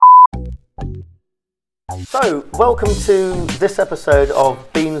So, welcome to this episode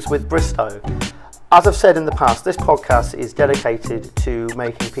of Beans with Bristow. As I've said in the past, this podcast is dedicated to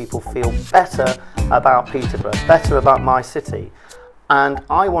making people feel better about Peterborough, better about my city. And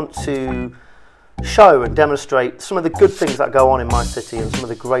I want to show and demonstrate some of the good things that go on in my city and some of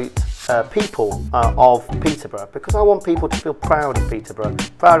the great people of Peterborough, because I want people to feel proud of Peterborough,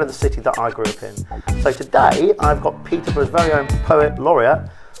 proud of the city that I grew up in. So today I've got Peterborough's very own poet laureate,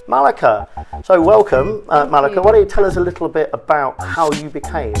 Malika. So welcome, Malika. Why don't you tell us a little bit about how you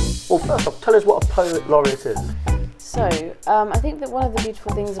became, well, first off, tell us what a poet laureate is. So, I think that one of the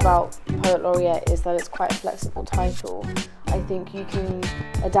beautiful things about Poet Laureate is that it's quite a flexible title. I think you can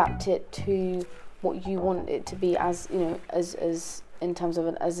adapt it to what you want it to be, as you know, as in terms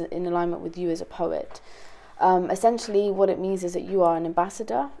of as in alignment with you as a poet. Essentially, what it means is that you are an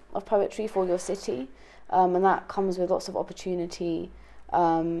ambassador of poetry for your city, and that comes with lots of opportunity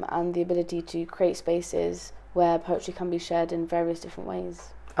and the ability to create spaces where poetry can be shared in various different ways.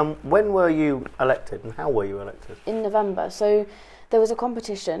 And when were you elected, and how were you elected? In November. So there was a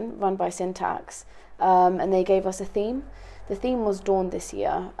competition run by Syntax, and they gave us a theme. The theme was Dawn this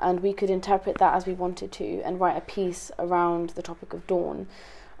year, and we could interpret that as we wanted to and write a piece around the topic of dawn.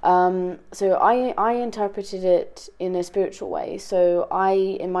 So I interpreted it in a spiritual way. So I,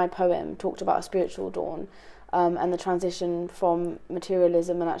 in my poem, talked about a spiritual dawn, and the transition from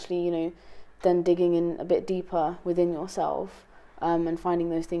materialism and actually, you know, then digging in a bit deeper within yourself, and finding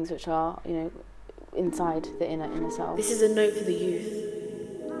those things which are, you know, inside the inner self. This is a note for the youth.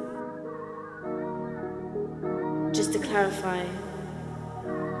 Just to clarify,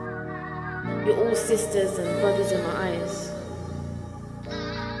 you're all sisters and brothers in my eyes.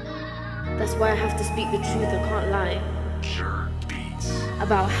 That's why I have to speak the truth, I can't lie.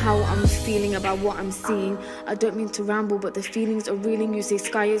 About how I'm feeling, about what I'm seeing. I don't mean to ramble, but the feelings are reeling. You say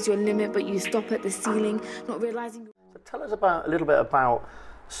sky is your limit, but you stop at the ceiling, not realizing. So tell us a little bit about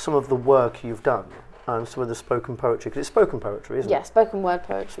some of the work you've done and some of the spoken poetry, because it's spoken poetry, isn't it? Yeah, spoken word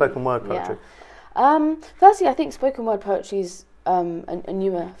poetry. Spoken word poetry. Yeah. Firstly, I think spoken word poetry is a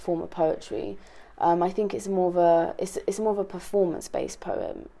newer form of poetry. I think it's more of a performance-based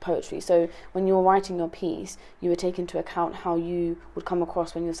poetry. So when you're writing your piece, you would take into account how you would come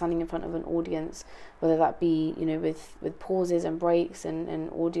across when you're standing in front of an audience, whether that be, you know, with pauses and breaks and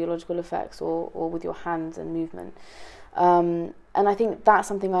audiological effects, or with your hands and movement. And I think that's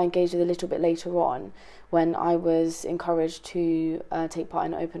something I engaged with a little bit later on when I was encouraged to take part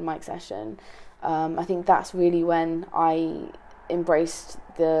in an open mic session. I think that's really when I embraced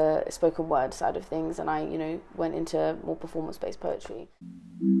the spoken word side of things, and I, you know, went into more performance-based poetry.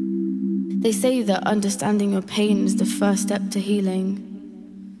 They say that understanding your pain is the first step to healing.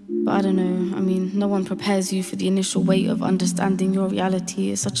 But I don't know, I mean, no one prepares you for the initial weight of understanding your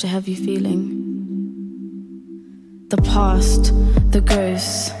reality. It's such a heavy feeling. The past, the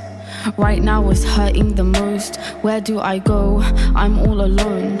ghosts, right now is hurting the most. Where do I go? I'm all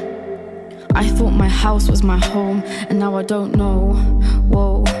alone. I thought my house was my home, and now I don't know.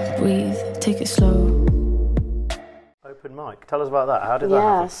 Whoa, breathe, take it slow. Open mic, tell us about that. How did that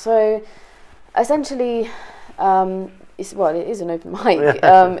happen? Yeah, so essentially, it is an open mic.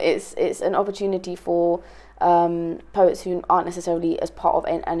 It's an opportunity for poets who aren't necessarily as part of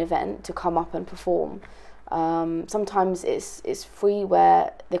an event to come up and perform. Sometimes it's free,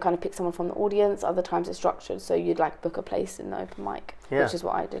 where they kind of pick someone from the audience. Other times it's structured, so you'd like book a place in the open mic, which is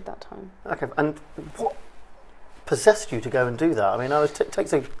what I did that time. Okay, and what possessed you to go and do that? I mean, it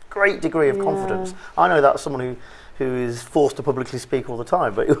takes a great degree of confidence. I know that's someone who is forced to publicly speak all the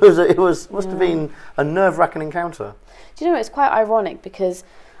time, but it must have been a nerve-wracking encounter. Do you know, it's quite ironic because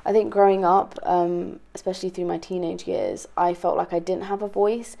I think growing up, especially through my teenage years, I felt like I didn't have a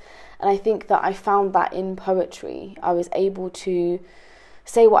voice. And I think that I found that in poetry, I was able to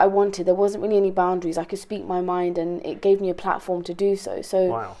say what I wanted. There wasn't really any boundaries. I could speak my mind, and it gave me a platform to do so.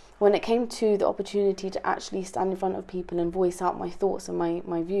 So when it came to the opportunity to actually stand in front of people and voice out my thoughts and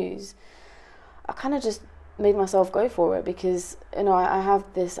my views, I kind of just made myself go for it, because, you know, I have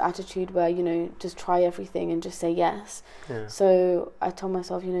this attitude where, you know, just try everything and just say yes. So I told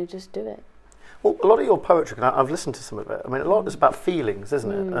myself, you know, just do it. Well, a lot of your poetry, and I've listened to some of it, I mean, a lot is about feelings,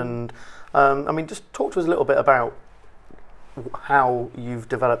 isn't it? And, I mean, just talk to us a little bit about how you've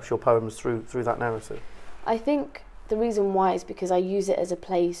developed your poems through that narrative. I think the reason why is because I use it as a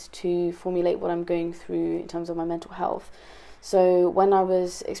place to formulate what I'm going through in terms of my mental health. So when I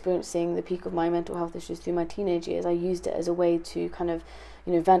was experiencing the peak of my mental health issues through my teenage years, I used it as a way to kind of,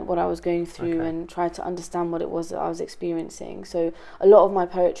 you know, vent what I was going through and try to understand what it was that I was experiencing. So a lot of my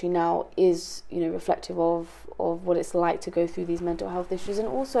poetry now is, you know, reflective of what it's like to go through these mental health issues, and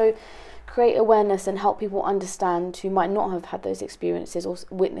also create awareness and help people understand who might not have had those experiences or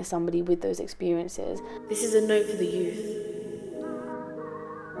witness somebody with those experiences. This is a note for the youth.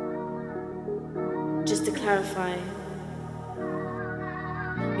 Just to clarify,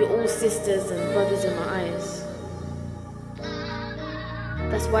 you're all sisters and brothers in my eyes.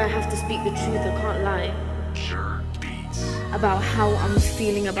 That's why I have to speak the truth, I can't lie. About how I'm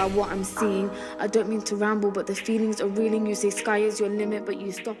feeling, about what I'm seeing. I don't mean to ramble, but the feelings are reeling. You say sky is your limit, but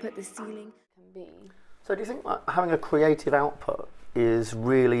you stop at the ceiling. So do you think that having a creative output is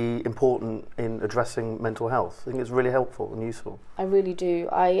really important in addressing mental health? I think it's really helpful and useful. I really do.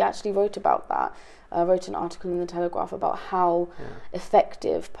 I actually wrote about that. I wrote an article in the Telegraph about how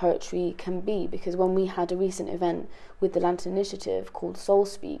effective poetry can be, because when we had a recent event with the Lantern Initiative called Soul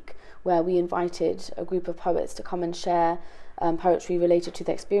Speak, where we invited a group of poets to come and share poetry related to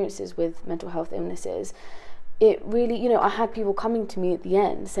their experiences with mental health illnesses, it really, I had people coming to me at the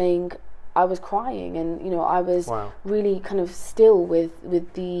end saying I was crying, and I was really kind of still with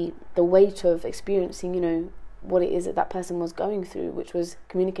the weight of experiencing what it is that person was going through, which was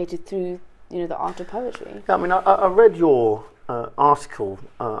communicated through the art of poetry. Yeah, I mean, I read your article,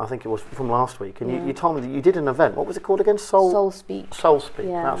 I think it was from last week, and you told me that you did an event. What was it called again? Soul Speak. Soul Speak,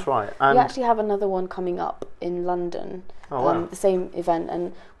 that's right. And we actually have another one coming up in London, the same event,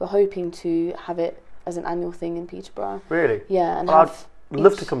 and we're hoping to have it as an annual thing in Peterborough. Really? Yeah, and I'd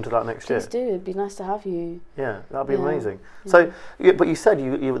love to come to that next year. Please do, it'd be nice to have you. Yeah, that'd be amazing. So, but you said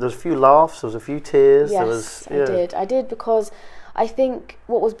there was a few laughs, there was a few tears. Yes, I did because I think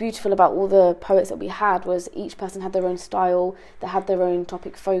what was beautiful about all the poets that we had was each person had their own style, they had their own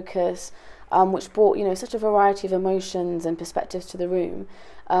topic focus, which brought such a variety of emotions and perspectives to the room.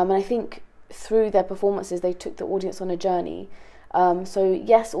 And I think through their performances they took the audience on a journey. So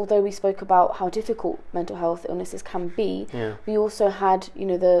yes, although we spoke about how difficult mental health illnesses can be, we also had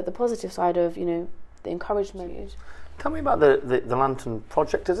the positive side of the encouragement. Tell me about the Lantern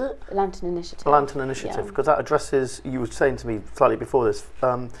Project, is it? Lantern Initiative. Lantern Initiative, because that addresses, you were saying to me slightly before this,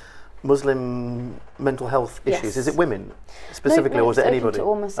 Muslim mental health issues. Is it women specifically, or is it anybody? To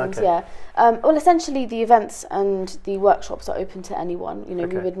all Muslims, well, essentially the events and the workshops are open to anyone. We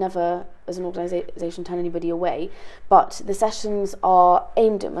would never, as an organisation, turn anybody away. But the sessions are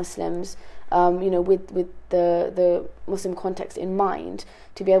aimed at Muslims, with the Muslim context in mind,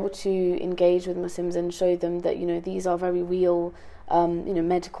 to be able to engage with Muslims and show them that these are very real,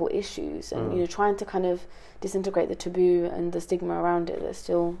 medical issues, and trying to kind of disintegrate the taboo and the stigma around it that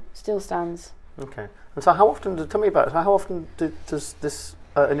still stands. Okay, and so how often? Tell me about it. How often does this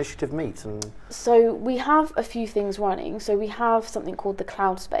initiative meet? And so we have a few things running. So we have something called the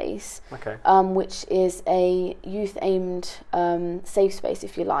Cloud Space, which is a youth-aimed safe space,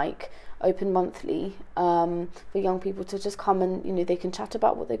 if you like, open monthly for young people to just come and they can chat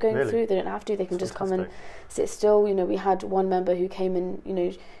about what they're going through. They don't have to. They can just come and sit still. We had one member who came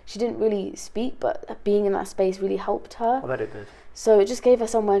and she didn't really speak, but being in that space really helped her. I bet it did. So it just gave her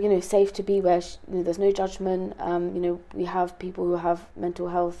somewhere safe to be, where there's no judgment. We have people who have mental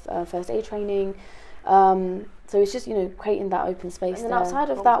health first aid training. So it's just creating that open space. And then outside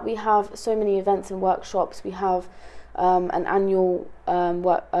of that, we have so many events and workshops. We have an annual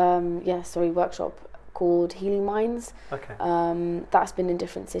workshop called Healing Minds. That's been in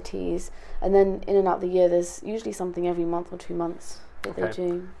different cities, and then in and out the year there's usually something every month or 2 months that they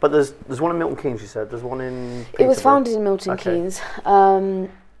do. But there's one in Milton Keynes, you said. There's one in Peterborough. It was founded in Milton Keynes.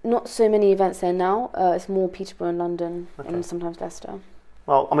 Not so many events there now. It's more Peterborough and London, and sometimes Leicester.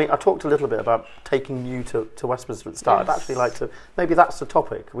 Well, I mean, I talked a little bit about taking you to Westminster at the start. I'd actually like to, maybe that's the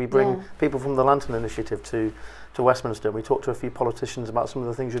topic. We bring people from the Lantern Initiative to Westminster, and we talk to a few politicians about some of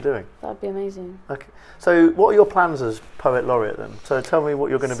the things you're doing. That'd be amazing. Okay. So what are your plans as Poet Laureate then? So tell me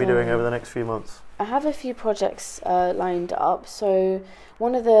what you're going to be doing over the next few months. I have a few projects lined up. So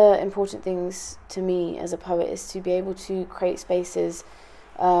one of the important things to me as a poet is to be able to create spaces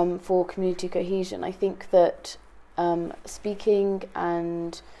for community cohesion. I think that speaking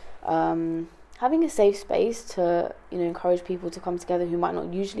and having a safe space to encourage people to come together who might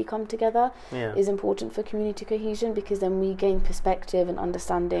not usually come together is important for community cohesion, because then we gain perspective and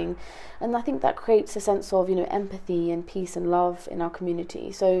understanding, and I think that creates a sense of empathy and peace and love in our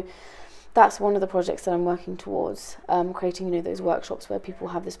community. So that's one of the projects that I'm working towards, creating those workshops where people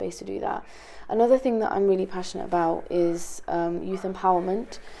have the space to do that. Another thing that I'm really passionate about is youth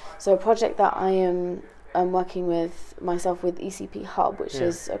empowerment. So a project that I'm working with myself with ECP Hub, which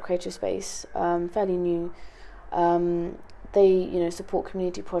is a creative space, fairly new, they, you know, support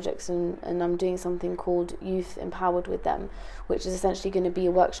community projects, and I'm doing something called Youth Empowered with them, which is essentially going to be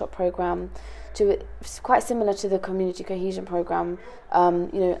a workshop program it's quite similar to the community cohesion program. You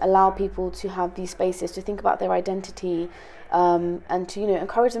know, allow people to have these spaces to think about their identity, and to, you know,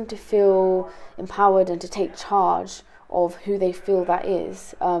 encourage them to feel empowered and to take charge of who they feel that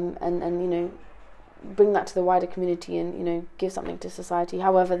is, and you know, bring that to the wider community, and, you know, give something to society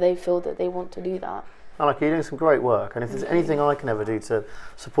however they feel that they want to do that. Anarchy, you're doing some great work, and if there's anything I can ever do to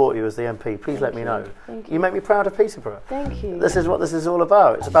support you as the MP, please let me know. Thank you. You make me proud of Peterborough. Thank you. This is what this is all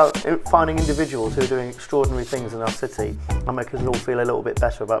about. It's about finding individuals who are doing extraordinary things in our city and make us all feel a little bit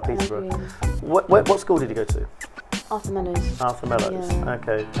better about Peterborough. What school did you go to? Arthur Meadows. Arthur Meadows, yeah.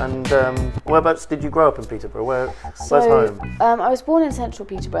 Okay. And whereabouts did you grow up in Peterborough? Where's home? I was born in central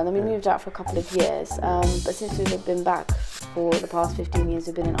Peterborough, and then we moved out for a couple of years. But since we've been back for the past 15 years,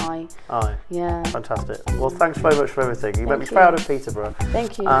 we've been in Eye. Yeah. Fantastic. Well, thanks very much for everything. You make me proud of Peterborough.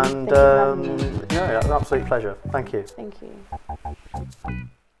 Thank you. And Thank you for having me. yeah, an absolute pleasure. Thank you. Thank you.